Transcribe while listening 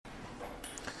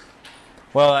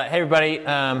Hey everybody,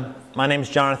 my name's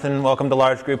Jonathan. Welcome to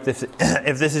Large Group.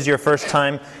 If this is your first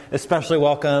time, especially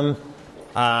welcome.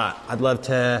 I'd love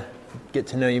to get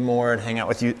to know you more and hang out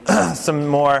with you some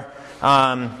more.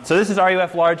 So this is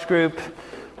RUF Large Group.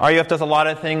 RUF does a lot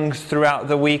of things throughout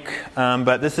the week,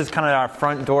 but this is kind of our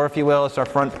front door, if you will. It's our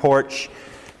front porch.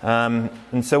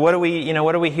 And so what are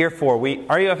we here for?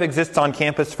 RUF exists on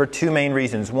campus for two main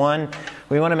reasons. One,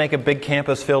 we want to make a big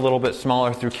campus feel a little bit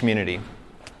smaller through community.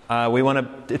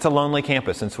 It's a lonely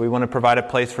campus, and so we want to provide a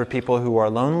place for people who are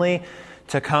lonely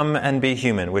to come and be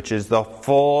human, which is the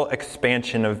full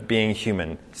expansion of being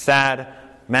human. Sad,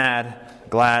 mad,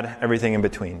 glad, everything in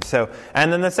between.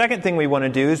 And then the second thing we want to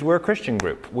do is we're a Christian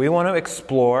group. We want to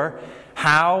explore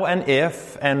how and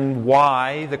if and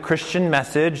why the Christian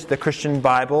message, the Christian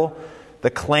Bible,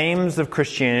 the claims of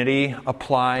Christianity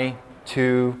apply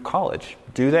to college.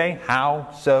 Do they?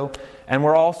 How? So? And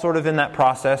we're all sort of in that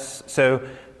process. So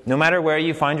no matter where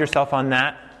you find yourself on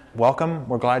that, welcome.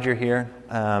 We're glad you're here.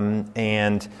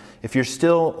 And if you're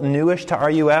still newish to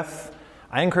RUF,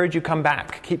 I encourage you come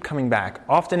back. Keep coming back.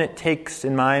 Often it takes,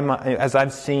 as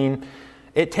I've seen,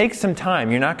 it takes some time.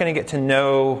 You're not going to get to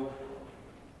know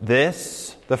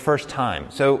this the first time.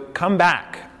 So come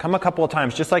back. Come a couple of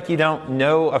times. Just like you don't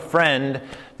know a friend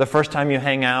the first time you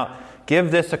hang out, give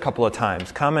this a couple of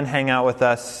times. Come and hang out with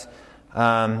us.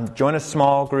 Join a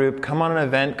small group, come on an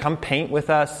event, come paint with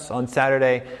us on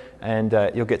Saturday, and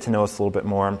you'll get to know us a little bit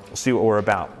more, see what we're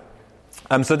about.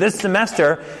 So this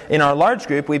semester, in our large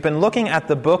group, we've been looking at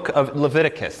the book of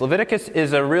Leviticus. Leviticus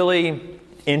is a really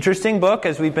interesting book,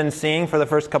 as we've been seeing for the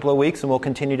first couple of weeks, and we'll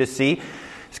continue to see.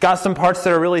 It's got some parts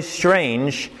that are really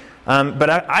strange, but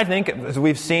I think, as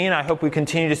we've seen, I hope we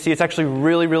continue to see, it's actually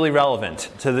really, really relevant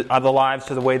to the lives,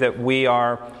 to the way that we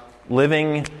are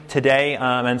living today,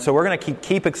 and so we're going to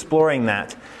keep exploring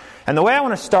that. And the way I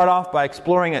want to start off by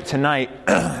exploring it tonight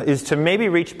is to maybe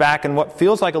reach back and what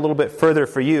feels like a little bit further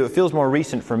for you, it feels more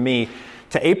recent for me,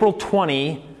 to April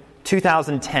 20,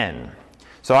 2010.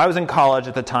 So I was in college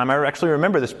at the time. I actually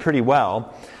remember this pretty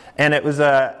well. And it was,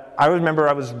 I remember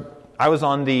I was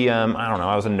on the,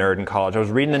 I was a nerd in college. I was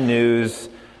reading the news,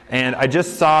 and I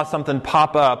just saw something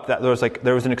pop up that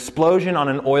there was an explosion on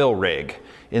an oil rig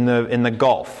in the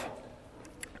Gulf.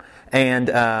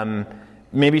 And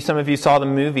maybe some of you saw the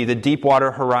movie, the Deepwater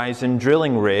Horizon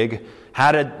drilling rig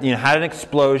had an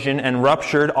explosion and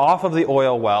ruptured off of the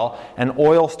oil well, and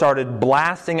oil started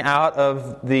blasting out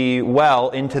of the well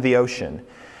into the ocean.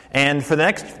 And for the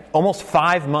next almost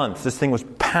 5 months, this thing was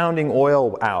pounding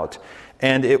oil out,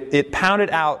 and it pounded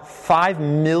out 5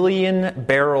 million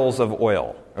barrels of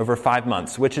oil over 5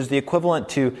 months, which is the equivalent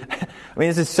to,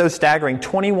 this is so staggering,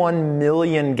 21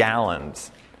 million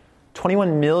gallons.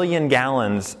 21 million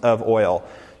gallons of oil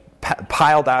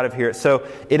piled out of here. So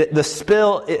it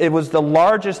was the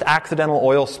largest accidental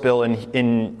oil spill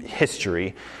in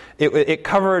history. It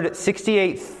covered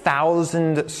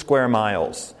 68,000 square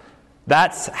miles.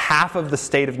 That's half of the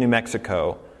state of New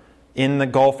Mexico in the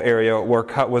Gulf area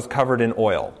was covered in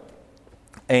oil.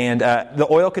 And the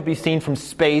oil could be seen from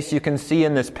space. You can see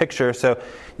in this picture. So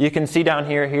you can see down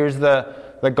here, here's the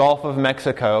Gulf of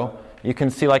Mexico. You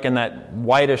can see in that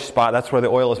whitish spot, that's where the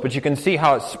oil is. But you can see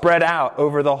how it spread out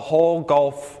over the whole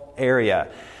Gulf area.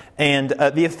 And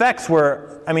the effects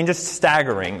were, just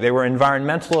staggering. They were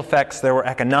environmental effects. There were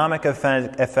economic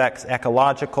effects,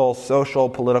 ecological, social,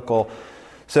 political.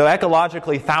 So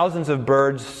ecologically, thousands of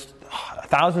birds,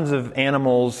 thousands of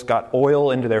animals got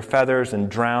oil into their feathers and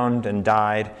drowned and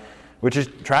died, which is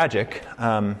tragic,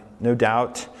 no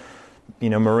doubt.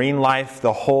 Marine life,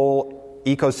 the whole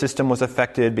ecosystem was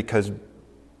affected because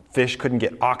fish couldn't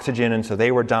get oxygen, and so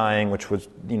they were dying, which was,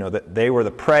 they were the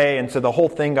prey, and so the whole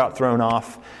thing got thrown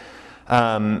off.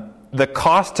 The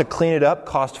cost to clean it up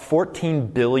cost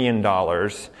 $14 billion,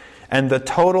 and the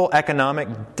total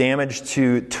economic damage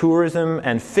to tourism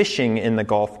and fishing in the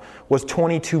Gulf was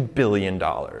 $22 billion.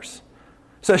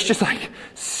 So it's just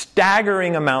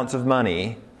staggering amounts of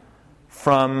money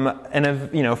from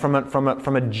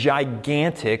a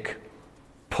gigantic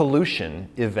pollution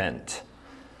event.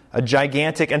 A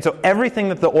gigantic, and so everything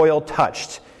that the oil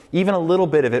touched, even a little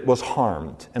bit of it, was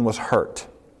harmed and was hurt.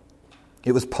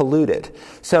 It was polluted.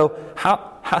 So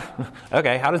how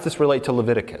does this relate to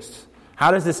Leviticus?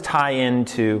 How does this tie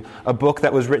into a book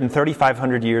that was written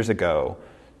 3,500 years ago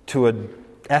to an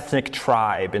ethnic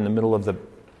tribe in the middle of the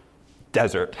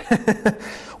desert?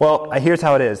 Well, here's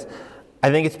how it is.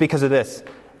 I think it's because of this.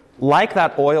 Like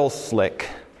that oil slick,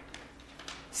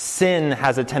 sin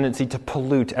has a tendency to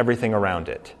pollute everything around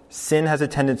it. Sin has a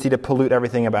tendency to pollute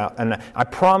everything about. And I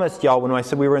promised y'all when I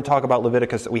said we were going to talk about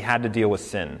Leviticus that we had to deal with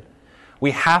sin.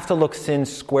 We have to look sin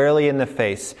squarely in the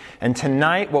face. And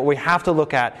tonight, what we have to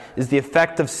look at is the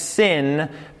effect of sin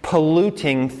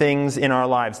polluting things in our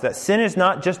lives. That sin is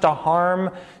not just a harm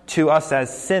to us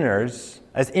as sinners,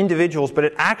 as individuals, but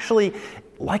it actually,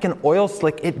 like an oil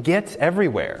slick, it gets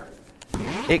everywhere.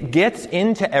 It gets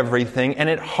into everything, and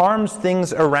it harms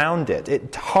things around it.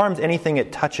 It harms anything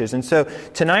it touches. And so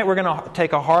tonight we're going to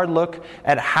take a hard look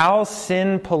at how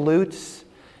sin pollutes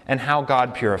and how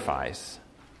God purifies.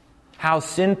 How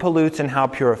sin pollutes and how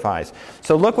purifies.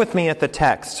 So look with me at the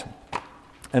text,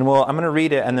 and I'm going to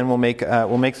read it, and then we'll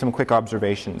make some quick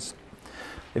observations.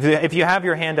 If you have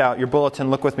your handout, your bulletin,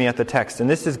 look with me at the text, and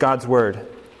this is God's word.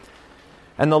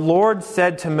 And the Lord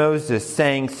said to Moses,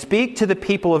 saying, "Speak to the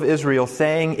people of Israel,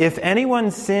 saying, if anyone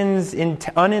sins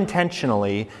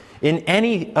unintentionally in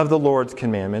any of the Lord's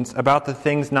commandments about the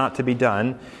things not to be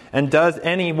done, and does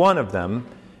any one of them,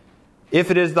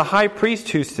 if it is the high priest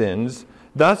who sins,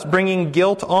 thus bringing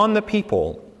guilt on the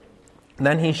people,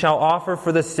 then he shall offer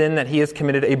for the sin that he has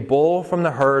committed a bull from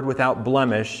the herd without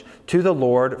blemish to the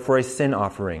Lord for a sin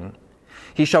offering.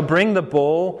 He shall bring the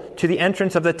bull to the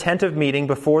entrance of the tent of meeting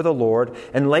before the Lord,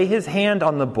 and lay his hand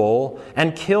on the bull,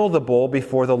 and kill the bull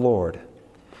before the Lord.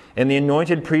 And the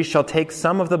anointed priest shall take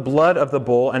some of the blood of the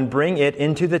bull and bring it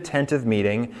into the tent of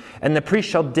meeting, and the priest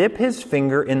shall dip his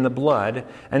finger in the blood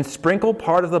and sprinkle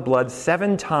part of the blood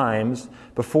 7 times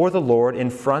before the Lord in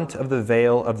front of the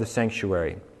veil of the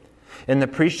sanctuary. And the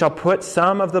priest shall put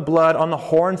some of the blood on the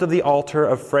horns of the altar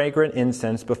of fragrant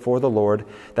incense before the Lord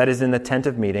that is in the tent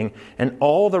of meeting, and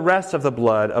all the rest of the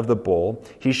blood of the bull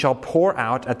he shall pour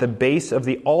out at the base of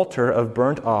the altar of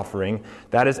burnt offering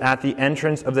that is at the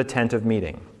entrance of the tent of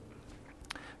meeting."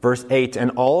 Verse 8,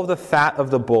 "And all of the fat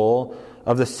of the bull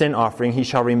of the sin offering he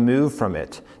shall remove from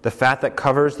it, the fat that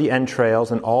covers the entrails,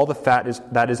 and all the fat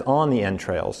that is on the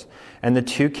entrails, and the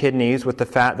 2 kidneys with the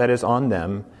fat that is on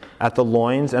them, at the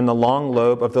loins and the long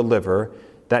lobe of the liver,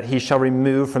 that he shall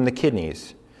remove from the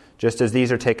kidneys, just as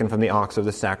these are taken from the ox of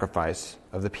the sacrifice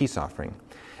of the peace offering.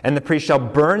 And the priest shall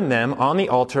burn them on the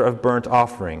altar of burnt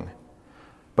offering.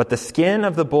 But the skin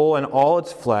of the bull and all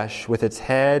its flesh, with its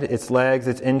head, its legs,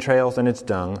 its entrails, and its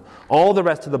dung, all the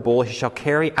rest of the bull he shall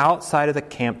carry outside of the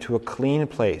camp to a clean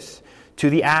place, to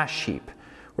the ash heap,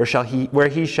 where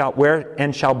he shall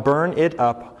burn it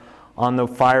up on the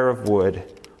fire of wood.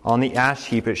 On the ash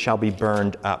heap it shall be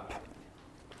burned up."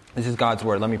 This is God's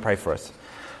word. Let me pray for us.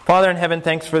 Father in heaven,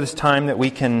 thanks for this time that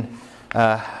we can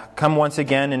come once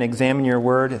again and examine your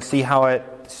word, see how it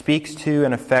speaks to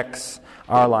and affects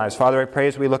our lives. Father, I pray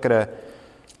as we look at a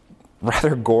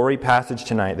rather gory passage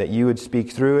tonight that you would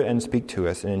speak through it and speak to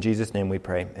us. And in Jesus' name we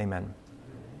pray. Amen.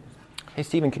 Hey,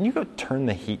 Stephen, can you go turn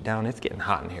the heat down? It's getting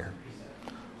hot in here.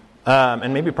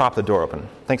 And maybe prop the door open.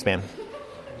 Thanks, man.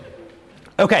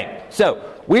 Okay, so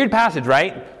weird passage,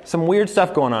 right? Some weird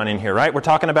stuff going on in here, right? We're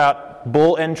talking about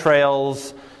bull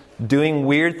entrails, doing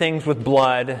weird things with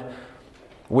blood,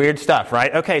 weird stuff,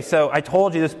 right? Okay, so I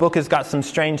told you this book has got some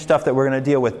strange stuff that we're going to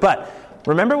deal with. But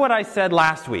remember what I said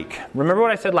last week.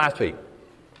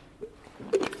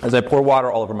 As I pour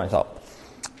water all over myself.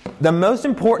 The most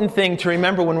important thing to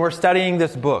remember when we're studying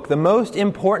this book, the most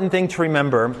important thing to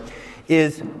remember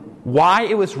is why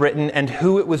it was written and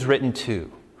who it was written to.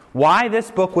 Why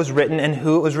this book was written and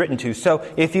who it was written to. So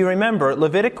if you remember,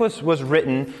 Leviticus was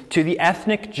written to the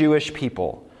ethnic Jewish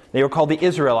people. They were called the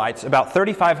Israelites about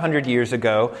 3,500 years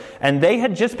ago, and they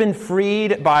had just been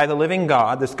freed by the living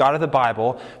God, this God of the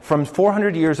Bible, from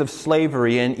 400 years of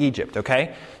slavery in Egypt,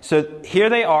 okay? So here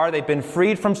they are, they've been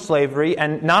freed from slavery,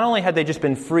 and not only had they just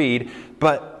been freed,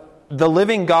 but the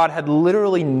living God had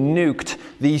literally nuked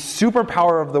the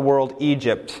superpower of the world,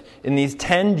 Egypt, in these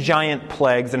 10 giant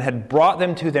plagues and had brought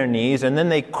them to their knees. And then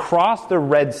they crossed the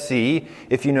Red Sea,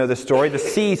 if you know the story. The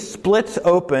sea splits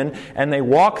open and they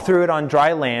walk through it on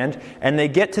dry land and they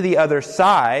get to the other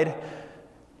side.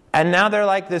 And now they're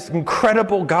like this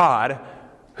incredible God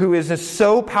who is just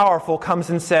so powerful comes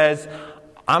and says,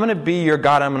 "I'm going to be your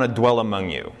God, I'm going to dwell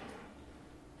among you."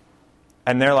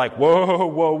 And they're like,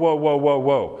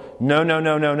 whoa.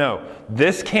 No.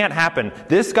 This can't happen.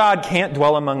 This God can't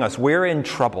dwell among us. We're in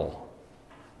trouble.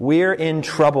 We're in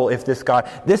trouble if this God...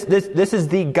 This is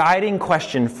the guiding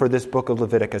question for this book of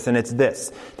Leviticus, and it's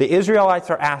this. The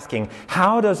Israelites are asking,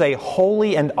 how does a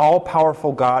holy and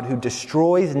all-powerful God who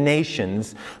destroys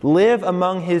nations live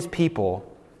among his people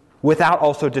without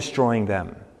also destroying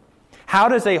them? How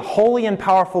does a holy and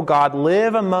powerful God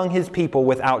live among his people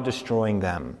without destroying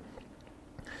them?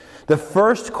 The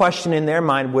first question in their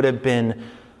mind would have been,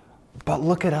 but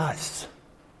look at us.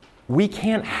 We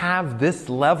can't have this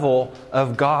level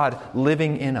of God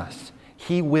living in us.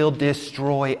 He will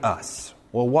destroy us.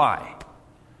 Well, why?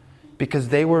 because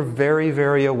they were very,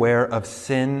 very aware of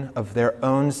sin, of their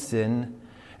own sin,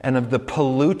 and of the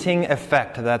polluting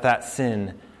effect that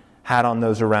sin had on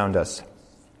those around us.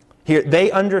 Here,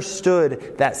 they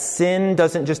understood that sin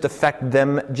doesn't just affect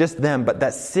them, but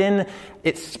that sin,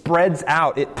 it spreads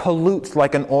out, it pollutes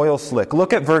like an oil slick.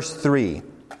 Look at verse 3.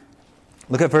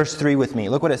 Look at verse 3 with me.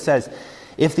 Look what it says.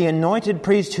 If the anointed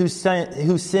priest who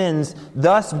sins,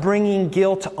 thus bringing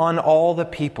guilt on all the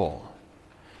people.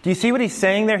 Do you see what he's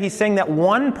saying there? He's saying that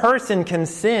one person can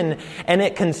sin and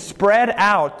it can spread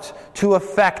out to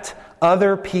affect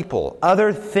other people,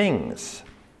 other things.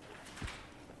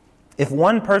 If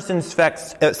one person's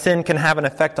sin can have an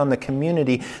effect on the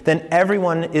community, then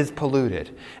everyone is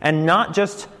polluted. And not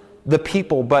just the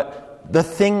people, but the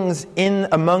things in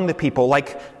among the people,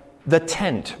 like the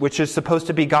tent, which is supposed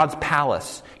to be God's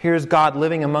palace. Here's God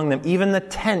living among them. Even the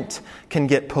tent can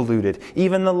get polluted.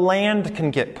 Even the land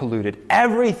can get polluted.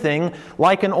 Everything,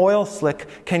 like an oil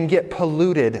slick, can get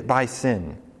polluted by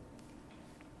sin.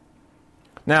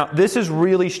 Now, this is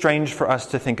really strange for us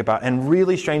to think about and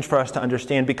really strange for us to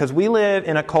understand, because we live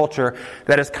in a culture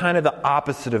that is kind of the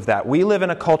opposite of that. We live in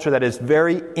a culture that is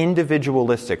very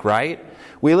individualistic, right?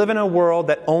 We live in a world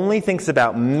that only thinks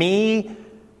about me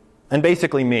and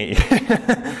basically me.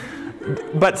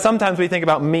 But sometimes we think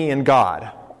about me and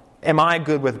God. Am I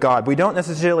good with God? We don't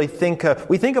necessarily think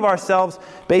we think of ourselves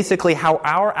basically how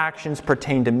our actions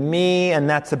pertain to me, and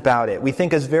that's about it. We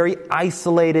think as very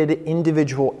isolated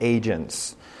individual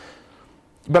agents.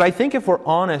 But I think if we're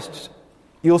honest,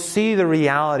 you'll see the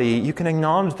reality, you can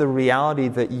acknowledge the reality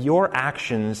that your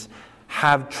actions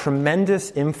have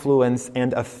tremendous influence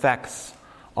and effects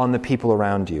on the people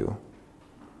around you.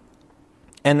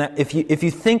 And that if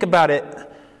you think about it,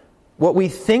 what we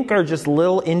think are just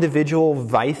little individual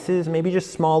vices, maybe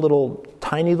just small little,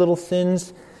 tiny little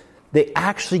sins, they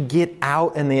actually get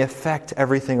out and they affect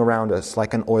everything around us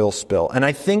like an oil spill. And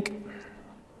I think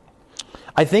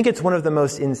it's one of the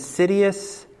most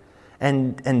insidious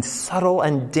and subtle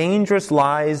and dangerous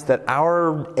lies that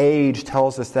our age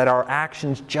tells us, that our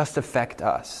actions just affect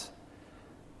us.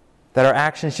 That our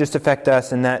actions just affect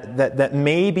us, and that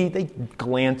maybe they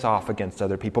glance off against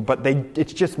other people, but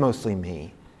it's just mostly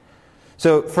me.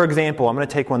 So, for example, I'm going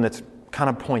to take one that's kind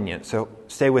of poignant, so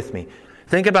stay with me.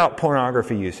 Think about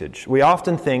pornography usage. We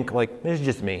often think, like, it's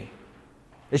just me.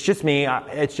 It's just me.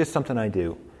 It's just something I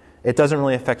do. It doesn't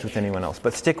really affect with anyone else.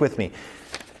 But stick with me.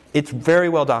 It's very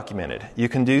well documented. You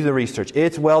can do the research.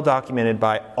 It's well documented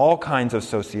by all kinds of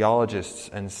sociologists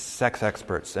and sex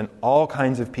experts and all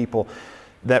kinds of people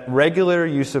that regular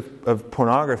use of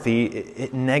pornography,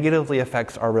 it negatively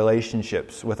affects our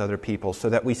relationships with other people,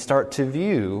 so that we start to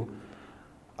view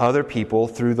other people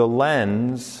through the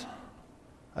lens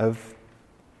of,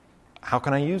 how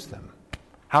can I use them?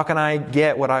 How can I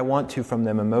get what I want to from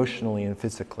them emotionally and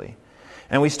physically?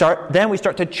 And we start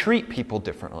to treat people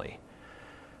differently.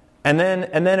 And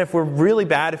then if we're really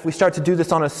bad, if we start to do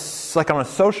this on a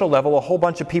social level, a whole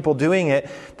bunch of people doing it,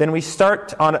 then we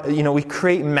we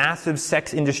create massive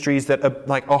sex industries that,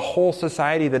 like a whole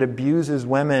society that abuses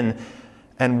women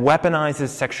and weaponizes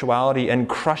sexuality and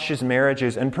crushes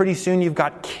marriages. And pretty soon you've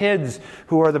got kids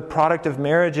who are the product of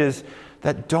marriages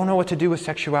that don't know what to do with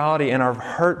sexuality and are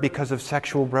hurt because of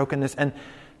sexual brokenness. And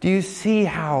do you see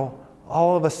how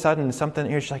all of a sudden something,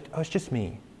 you're just like, oh, it's just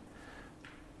me,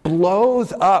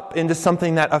 blows up into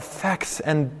something that affects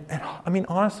and I mean,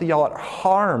 honestly, y'all, it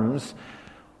harms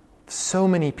so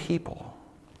many people.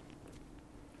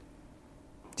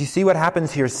 Do you see what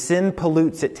happens here? Sin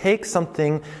pollutes. It takes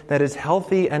something that is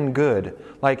healthy and good,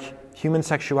 like human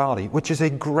sexuality, which is a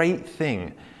great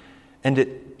thing, and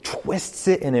it twists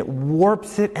it and it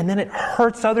warps it, and then it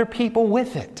hurts other people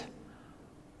with it.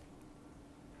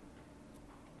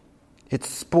 It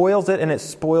spoils it, and it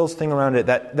spoils things around it.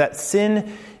 That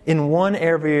sin in one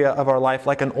area of our life,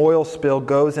 like an oil spill,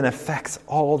 goes and affects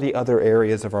all the other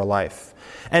areas of our life.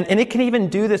 And it can even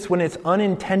do this when it's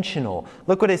unintentional.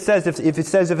 Look what it says.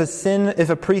 If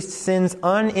a priest sins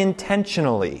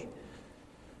unintentionally.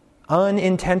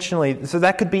 So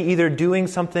that could be either doing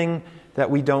something that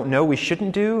we don't know we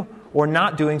shouldn't do, or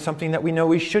not doing something that we know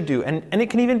we should do. And it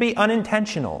can even be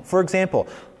unintentional. For example,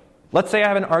 let's say I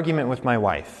have an argument with my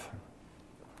wife.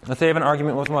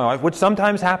 Which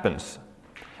sometimes happens.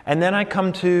 And then I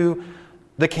come to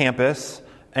the campus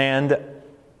and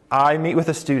I meet with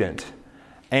a student.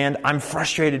 And I'm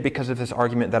frustrated because of this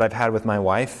argument that I've had with my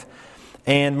wife.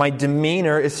 And my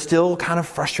demeanor is still kind of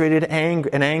frustrated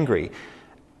and angry.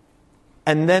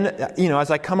 And then, as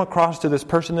I come across to this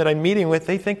person that I'm meeting with,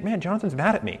 they think, man, Jonathan's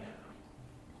mad at me.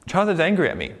 Jonathan's angry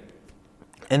at me.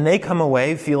 And they come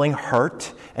away feeling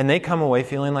hurt, and they come away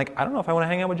feeling like, I don't know if I want to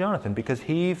hang out with Jonathan because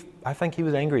I think he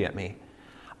was angry at me.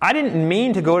 I didn't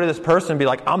mean to go to this person and be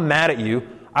like, I'm mad at you.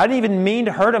 I didn't even mean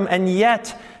to hurt him, and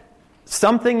yet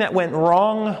something that went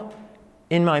wrong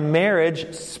in my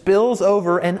marriage spills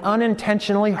over and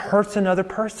unintentionally hurts another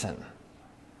person.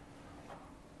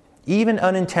 Even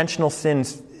unintentional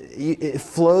sins, it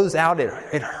flows out,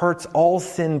 it hurts. All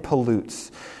sin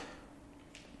pollutes.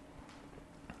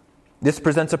 This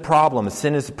presents a problem.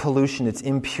 Sin is pollution, it's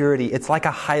impurity. It's like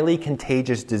a highly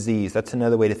contagious disease. That's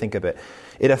another way to think of it.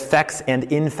 It affects and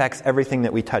infects everything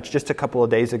that we touch. Just a couple of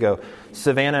days ago,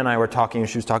 Savannah and I were talking,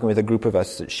 she was talking with a group of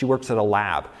us. She works at a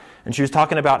lab. And she was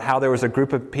talking about how there was a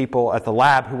group of people at the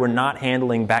lab who were not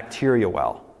handling bacteria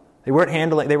well. They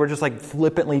were just like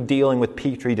flippantly dealing with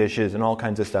petri dishes and all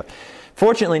kinds of stuff.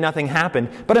 Fortunately, nothing happened.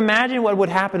 But imagine what would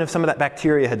happen if some of that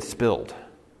bacteria had spilled.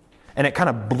 And it kind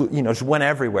of blew, just went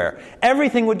everywhere.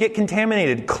 Everything would get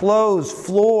contaminated. Clothes,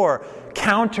 floor,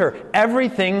 counter,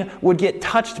 everything would get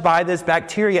touched by this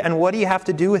bacteria. And what do you have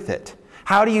to do with it?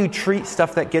 How do you treat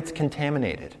stuff that gets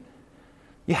contaminated?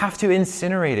 You have to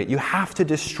incinerate it. You have to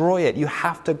destroy it. You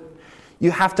have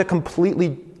to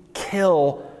completely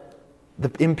kill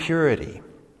the impurity.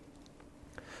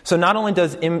 So not only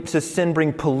does sin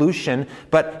bring pollution,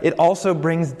 but it also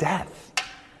brings death.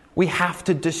 We have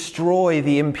to destroy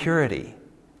the impurity.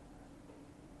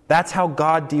 That's how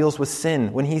God deals with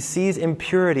sin. When He sees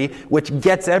impurity, which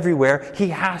gets everywhere, He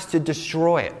has to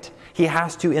destroy it. He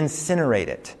has to incinerate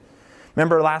it.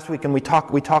 Remember last week, and we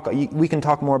can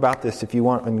talk more about this if you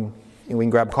want, and we can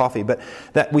grab coffee, but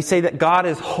that we say that God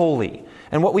is holy.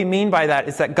 And what we mean by that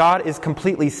is that God is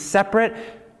completely separate,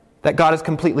 that God is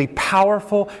completely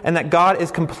powerful, and that God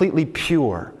is completely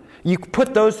pure. You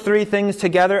put those three things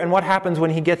together, and what happens when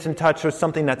He gets in touch with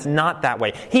something that's not that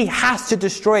way? He has to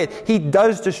destroy it. He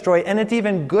does destroy it, and it's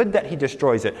even good that He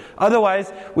destroys it.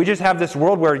 Otherwise, we just have this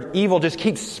world where evil just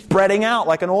keeps spreading out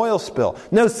like an oil spill.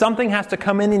 No, something has to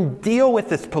come in and deal with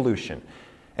this pollution.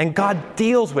 And God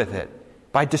deals with it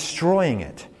by destroying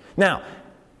it. Now,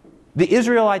 the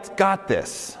Israelites got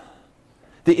this.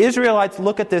 The Israelites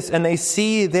look at this and they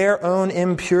see their own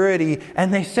impurity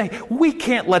and they say, we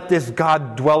can't let this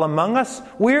God dwell among us.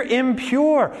 We're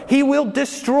impure. He will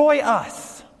destroy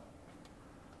us.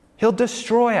 He'll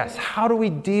destroy us. How do we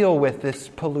deal with this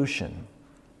pollution?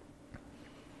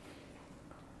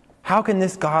 How can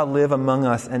this God live among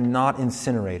us and not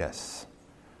incinerate us?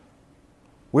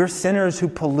 We're sinners who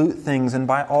pollute things, and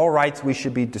by all rights we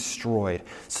should be destroyed.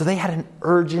 So they had an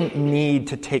urgent need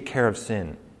to take care of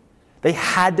sin. They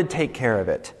had to take care of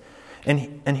it.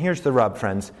 And here's the rub,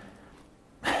 friends.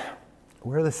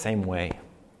 We're the same way.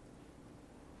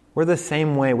 We're the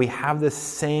same way. We have this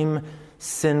same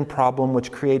sin problem,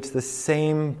 which creates the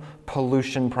same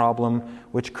pollution problem,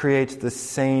 which creates the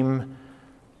same,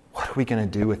 what are we going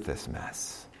to do with this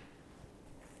mess?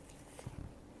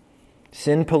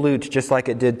 Sin pollutes just like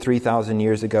it did 3,000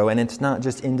 years ago, and it's not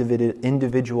just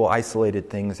individual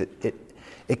isolated things.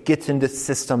 It gets into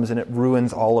systems and it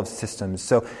ruins all of systems.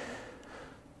 So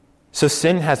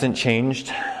sin hasn't changed.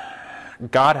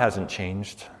 God hasn't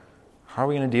changed. How are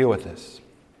we going to deal with this?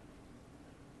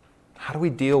 How do we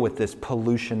deal with this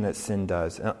pollution that sin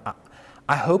does?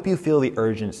 I hope you feel the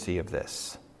urgency of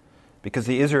this, because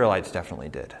the Israelites definitely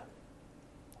did.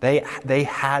 They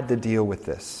had to deal with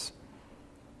this.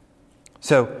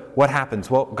 So what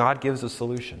happens? Well, God gives a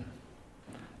solution.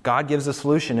 God gives a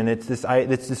solution, and it's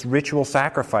this ritual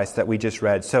sacrifice that we just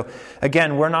read. So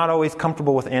again, we're not always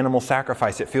comfortable with animal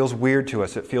sacrifice. It feels weird to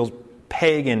us. It feels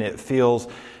pagan. It feels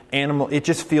animal. It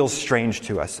just feels strange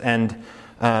to us. And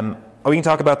we can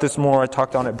talk about this more. I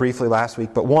talked on it briefly last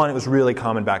week. But one, it was really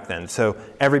common back then. So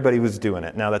everybody was doing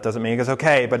it. Now that doesn't mean it's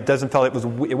okay, but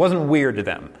it wasn't weird to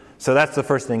them. So that's the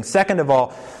first thing. Second of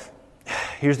all,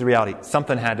 here's the reality.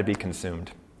 Something had to be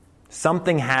consumed.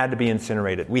 Something had to be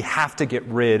incinerated. We have to get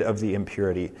rid of the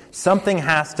impurity. Something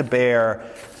has to bear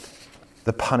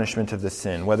the punishment of the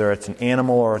sin, whether it's an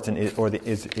animal or the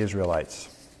Israelites.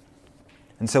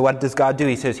 And so what does God do?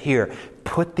 He says, here,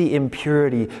 put the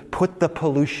impurity, put the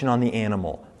pollution on the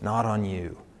animal, not on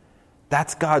you.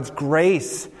 That's God's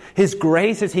grace. His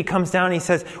grace is He comes down and He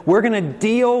says, we're going to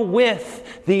deal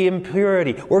with the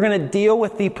impurity. We're going to deal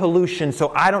with the pollution so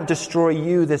I don't destroy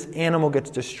you. This animal gets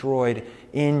destroyed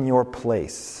in your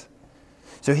place.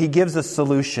 So He gives a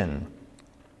solution.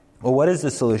 Well, what is the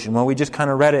solution? Well, we just kind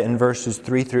of read it in verses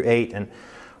 3 through 8, and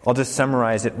I'll just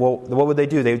summarize it. Well, what would they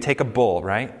do? They would take a bull,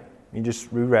 right? You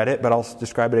just reread it, but I'll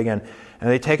describe it again. And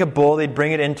they take a bull, they'd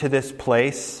bring it into this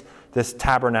place, this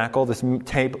tabernacle, this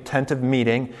tent of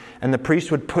meeting, and the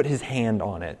priest would put his hand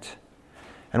on it.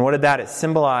 And what did that? It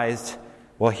symbolized,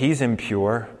 well, he's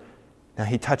impure. Now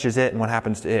he touches it, and what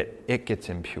happens to it? It gets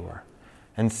impure.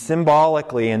 And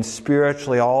symbolically and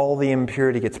spiritually, all the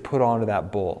impurity gets put onto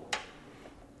that bull.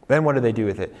 Then what do they do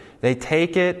with it? They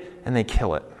take it and they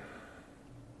kill it.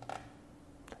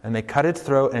 And they cut its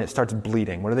throat and it starts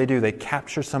bleeding. What do? They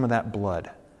capture some of that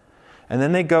blood. And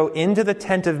then they go into the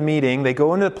tent of meeting, they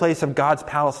go into the place of God's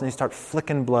palace, and they start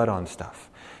flicking blood on stuff.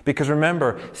 Because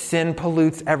remember, sin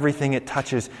pollutes everything it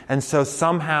touches, and so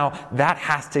somehow that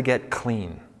has to get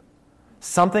clean.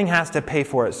 Something has to pay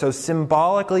for it. So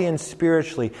symbolically and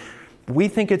spiritually, we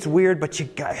think it's weird, but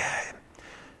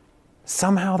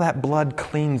somehow that blood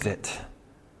cleans it.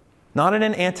 Not in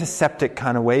an antiseptic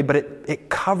kind of way, but it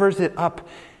covers it up.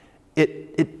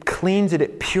 It cleans it,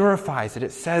 it purifies it.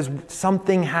 It says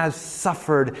something has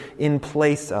suffered in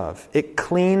place of. It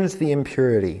cleans the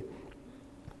impurity.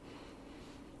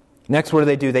 Next, what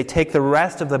do? They take the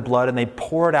rest of the blood and they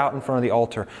pour it out in front of the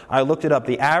altar. I looked it up.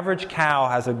 The average cow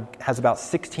has about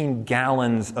 16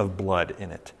 gallons of blood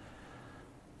in it.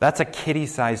 That's a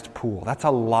kiddie-sized pool. That's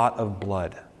a lot of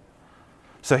blood.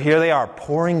 So here they are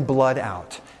pouring blood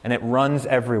out, and it runs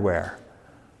everywhere.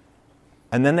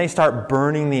 And then they start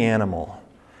burning the animal.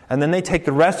 And then they take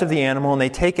the rest of the animal and they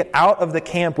take it out of the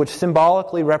camp, which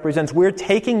symbolically represents we're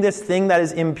taking this thing that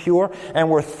is impure and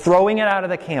we're throwing it out of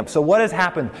the camp. So what has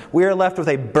happened? We are left with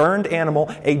a burned animal,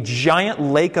 a giant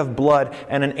lake of blood,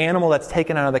 and an animal that's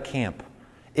taken out of the camp.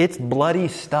 It's bloody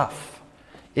stuff.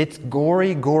 It's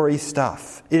gory, gory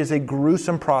stuff. It is a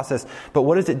gruesome process. But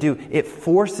what does it do? It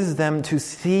forces them to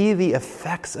see the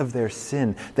effects of their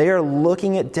sin. They are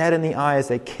looking it dead in the eye as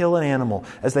they kill an animal,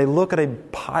 as they look at a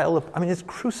pile of... it's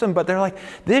gruesome, but they're like,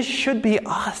 this should be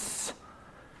us.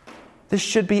 This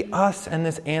should be us, and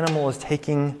this animal is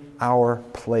taking our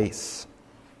place.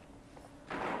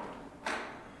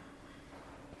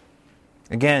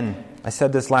 Again, I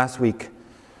said this last week.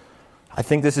 I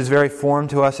think this is very foreign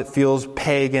to us. It feels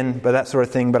pagan, but that sort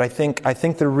of thing. But I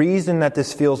think the reason that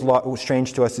this feels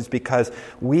strange to us is because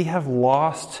we have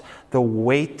lost the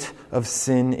weight of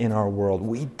sin in our world.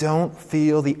 We don't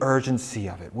feel the urgency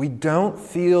of it. We don't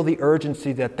feel the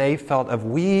urgency that they felt of,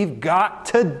 we've got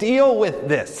to deal with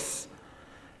this.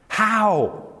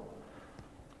 How?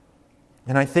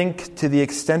 And I think to the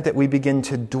extent that we begin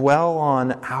to dwell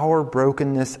on our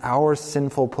brokenness, our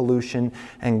sinful pollution,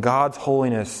 and God's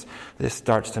holiness, this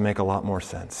starts to make a lot more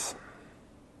sense.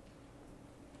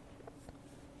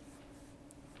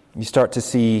 You start to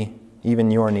see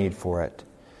even your need for it.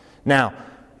 Now,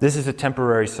 this is a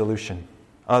temporary solution.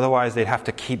 Otherwise, they'd have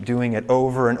to keep doing it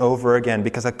over and over again,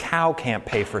 because a cow can't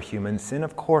pay for human sin.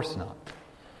 Of course not.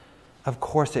 Of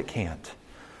course it can't.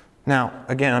 Now,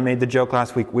 again, I made the joke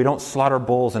last week, we don't slaughter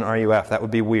bulls in RUF. That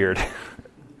would be weird.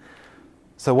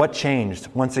 So what changed?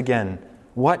 Once again,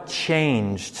 what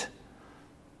changed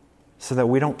so that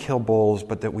we don't kill bulls,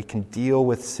 but that we can deal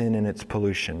with sin and its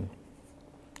pollution?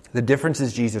 The difference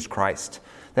is Jesus Christ,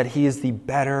 that He is the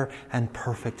better and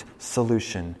perfect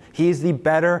solution. He is the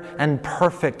better and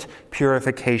perfect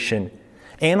purification.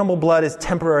 Animal blood is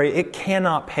temporary. It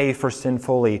cannot pay for sin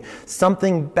fully.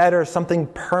 Something better, something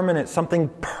permanent, something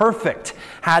perfect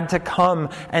had to come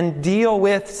and deal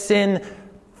with sin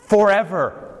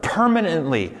forever,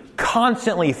 permanently,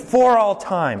 constantly, for all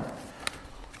time.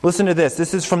 Listen to this.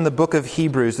 This is from the book of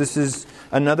Hebrews. This is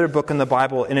another book in the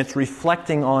Bible, and it's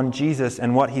reflecting on Jesus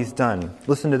and what He's done.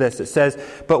 Listen to this. It says,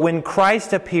 "But when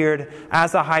Christ appeared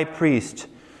as a high priest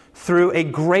through a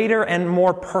greater and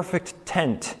more perfect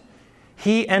tent,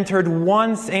 He entered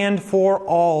once and for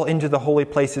all into the holy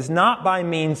places, not by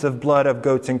means of blood of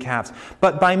goats and calves,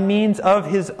 but by means of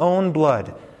His own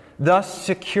blood, thus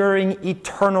securing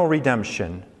eternal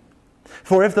redemption.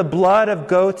 For if the blood of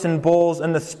goats and bulls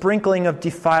and the sprinkling of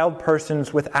defiled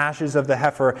persons with ashes of the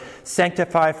heifer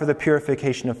sanctify for the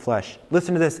purification of flesh,"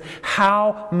 listen to this,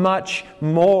 "how much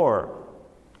more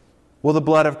will the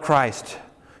blood of Christ,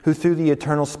 who through the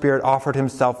eternal Spirit offered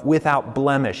Himself without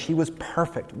blemish," He was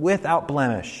perfect, without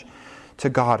blemish, to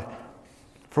God.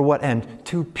 For what end?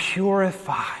 To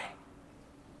purify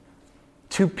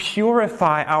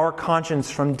our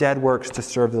conscience from dead works to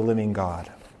serve the living God.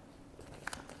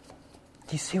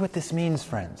 Do you see what this means,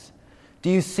 friends? Do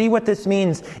you see what this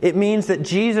means? It means that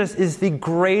Jesus is the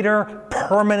greater,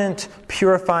 permanent,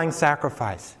 purifying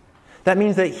sacrifice. That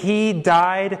means that He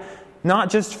died not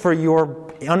just for your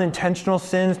unintentional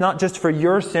sins, not just for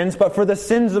your sins, but for the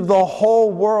sins of the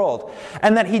whole world.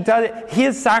 And that He did it,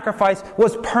 His sacrifice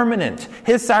was permanent.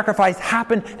 His sacrifice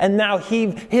happened, and now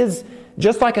His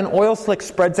Just like an oil slick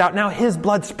spreads out, now his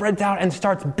blood spreads out and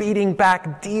starts beating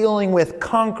back, dealing with,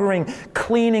 conquering,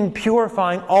 cleaning,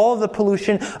 purifying all of the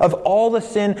pollution of all the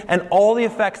sin and all the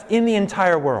effects in the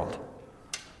entire world.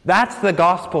 That's the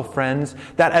gospel, friends,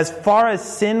 that as far as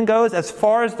sin goes, as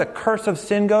far as the curse of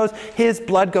sin goes, his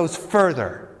blood goes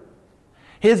further.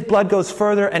 His blood goes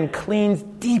further and cleans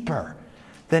deeper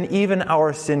than even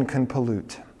our sin can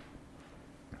pollute.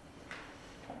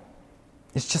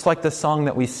 It's just like the song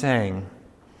that we sang.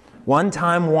 One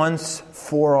time, once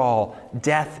for all,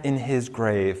 death in his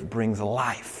grave brings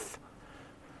life.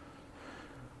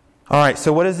 All right,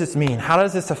 so what does this mean? How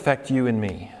does this affect you and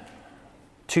me?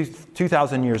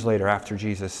 2,000 years later after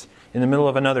Jesus, in the middle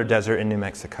of another desert in New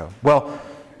Mexico. Well,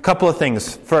 a couple of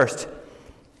things. First,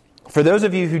 for those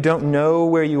of you who don't know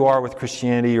where you are with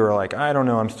Christianity, you're like, I don't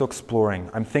know, I'm still exploring.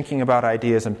 I'm thinking about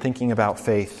ideas. I'm thinking about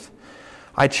faith.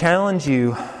 I challenge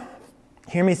you.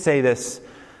 Hear me say this.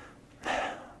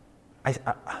 I don't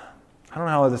know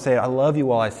how to say it. I love you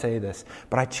while I say this.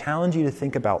 But I challenge you to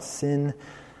think about sin.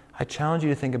 I challenge you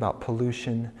to think about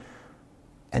pollution.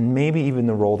 And maybe even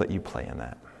the role that you play in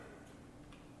that.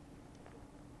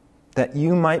 That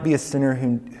you might be a sinner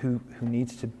who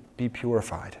needs to be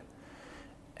purified.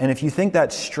 And if you think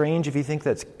that's strange, if you think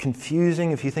that's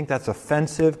confusing, if you think that's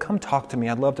offensive, come talk to me.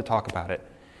 I'd love to talk about it.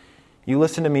 You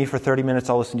listen to me for 30 minutes,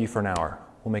 I'll listen to you for an hour.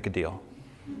 We'll make a deal.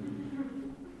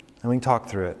 And we can talk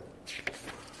through it.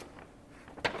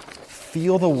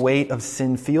 Feel the weight of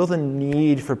sin. Feel the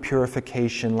need for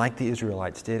purification like the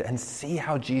Israelites did. And see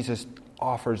how Jesus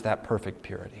offers that perfect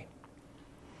purity.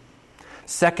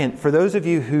 Second, for those of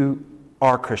you who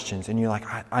are Christians and you're like,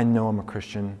 I know I'm a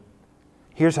Christian.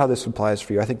 Here's how this applies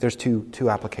for you. I think there's two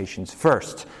applications.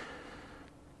 First,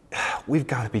 we've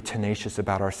got to be tenacious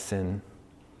about our sin.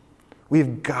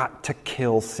 We've got to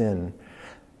kill sin.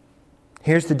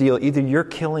 Here's the deal. Either you're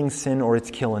killing sin or it's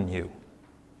killing you.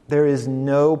 There is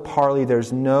no parley.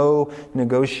 There's no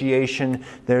negotiation.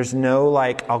 There's no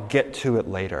I'll get to it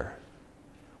later.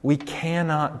 We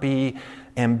cannot be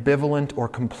ambivalent or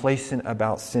complacent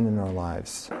about sin in our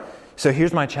lives. So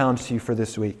here's my challenge to you for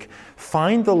this week.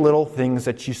 Find the little things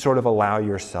that you sort of allow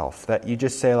yourself, that you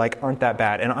just say aren't that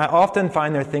bad. And I often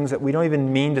find there are things that we don't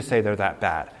even mean to say they're that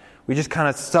bad. We just kind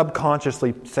of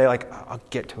subconsciously say I'll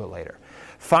get to it later.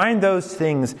 Find those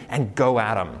things and go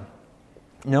at them,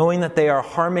 knowing that they are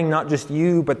harming not just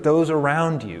you, but those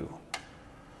around you.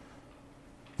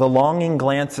 The longing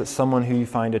glance at someone who you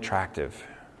find attractive.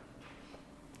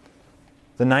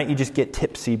 The night you just get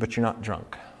tipsy, but you're not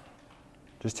drunk,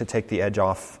 just to take the edge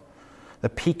off. The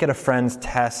peek at a friend's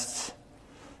test,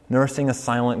 nursing a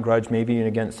silent grudge, maybe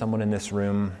against someone in this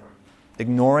room,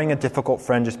 ignoring a difficult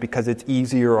friend just because it's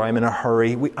easier or I'm in a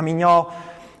hurry. Y'all,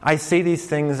 I say these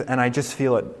things and I just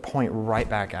feel it point right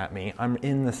back at me. I'm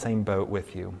in the same boat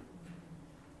with you.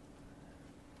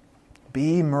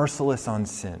 Be merciless on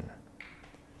sin.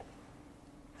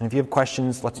 And if you have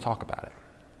questions, let's talk about it.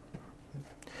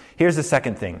 Here's the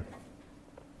second thing.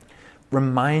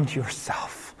 Remind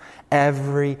yourself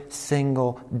every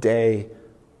single day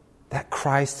that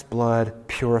Christ's blood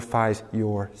purifies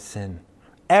your sin.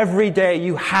 Every day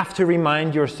you have to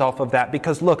remind yourself of that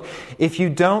because look, if you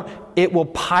don't, it will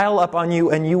pile up on you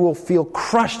and you will feel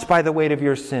crushed by the weight of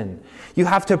your sin. You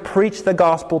have to preach the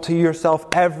gospel to yourself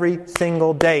every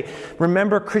single day.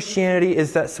 Remember, Christianity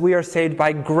is that we are saved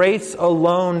by grace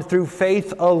alone, through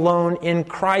faith alone, in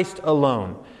Christ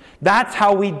alone. That's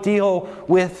how we deal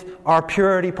with our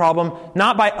purity problem,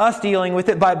 not by us dealing with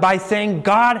it, but by saying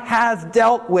God has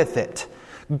dealt with it.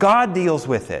 God deals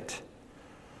with it.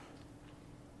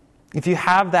 If you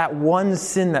have that one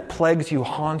sin that plagues you,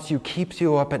 haunts you, keeps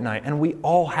you up at night, and we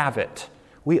all have it.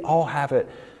 We all have it.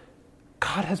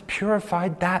 God has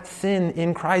purified that sin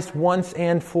in Christ once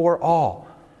and for all.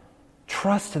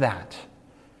 Trust that.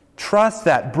 Trust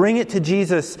that. Bring it to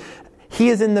Jesus. He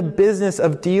is in the business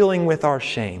of dealing with our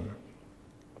shame.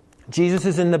 Jesus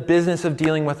is in the business of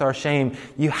dealing with our shame.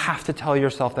 You have to tell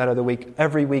yourself that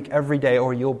every week, every day,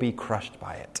 or you'll be crushed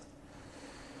by it.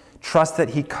 Trust that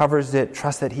He covers it.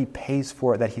 Trust that He pays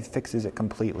for it, that He fixes it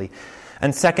completely.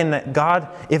 And second,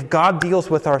 that if God deals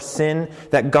with our sin,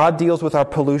 that God deals with our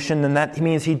pollution, then that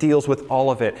means He deals with all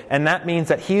of it. And that means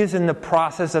that He is in the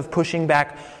process of pushing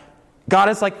back. God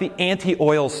is like the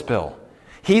anti-oil spill.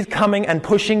 He's coming and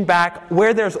pushing back.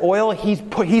 Where there's oil, He's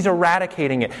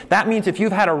eradicating it. That means if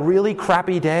you've had a really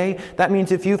crappy day, that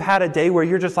means if you've had a day where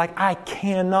you're just like, I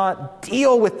cannot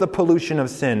deal with the pollution of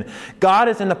sin, God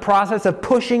is in the process of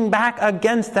pushing back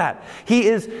against that. He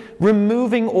is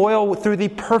removing oil through the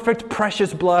perfect,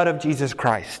 precious blood of Jesus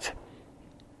Christ.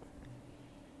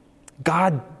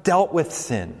 God dealt with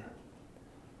sin.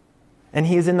 And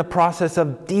He is in the process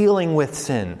of dealing with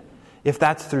sin. If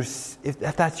that's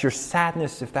your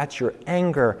sadness, if that's your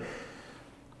anger,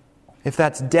 if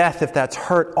that's death, if that's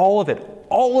hurt, all of it,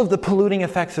 all of the polluting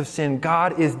effects of sin,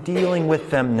 God is dealing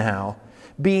with them now.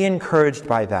 Be encouraged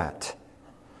by that.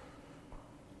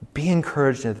 Be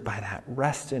encouraged by that.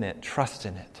 Rest in it. Trust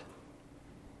in it.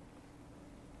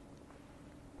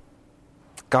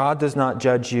 God does not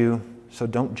judge you, so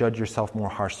don't judge yourself more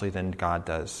harshly than God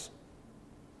does.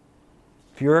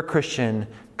 If you're a Christian,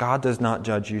 God does not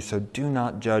judge you, so do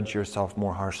not judge yourself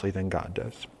more harshly than God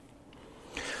does.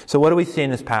 So what do we see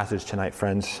in this passage tonight,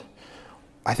 friends?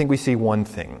 I think we see one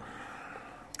thing.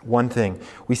 One thing.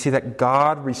 We see that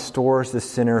God restores the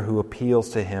sinner who appeals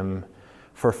to Him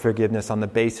for forgiveness on the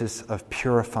basis of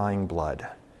purifying blood.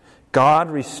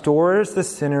 God restores the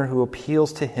sinner who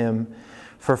appeals to Him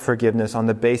for forgiveness on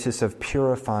the basis of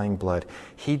purifying blood.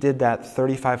 He did that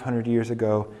 3,500 years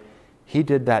ago. He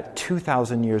did that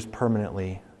 2,000 years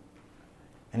permanently.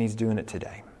 And He's doing it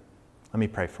today. Let me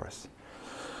pray for us.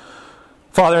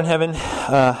 Father in heaven,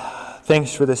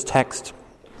 thanks for this text.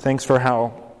 Thanks for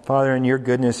how, Father, in your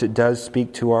goodness, it does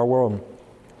speak to our world.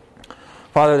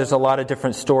 Father, there's a lot of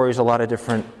different stories, a lot of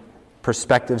different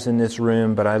perspectives in this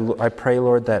room, but I pray,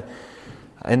 Lord, that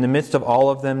in the midst of all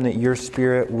of them, that your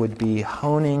Spirit would be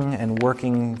honing and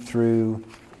working through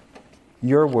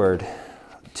your word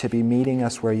to be meeting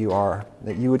us where you are,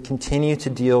 that you would continue to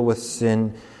deal with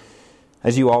sin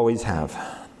as you always have,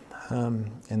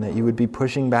 and that you would be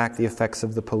pushing back the effects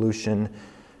of the pollution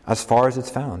as far as it's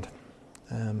found.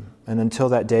 And until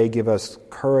that day, give us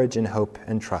courage and hope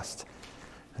and trust.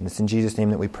 And it's in Jesus' name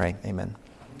that we pray. Amen.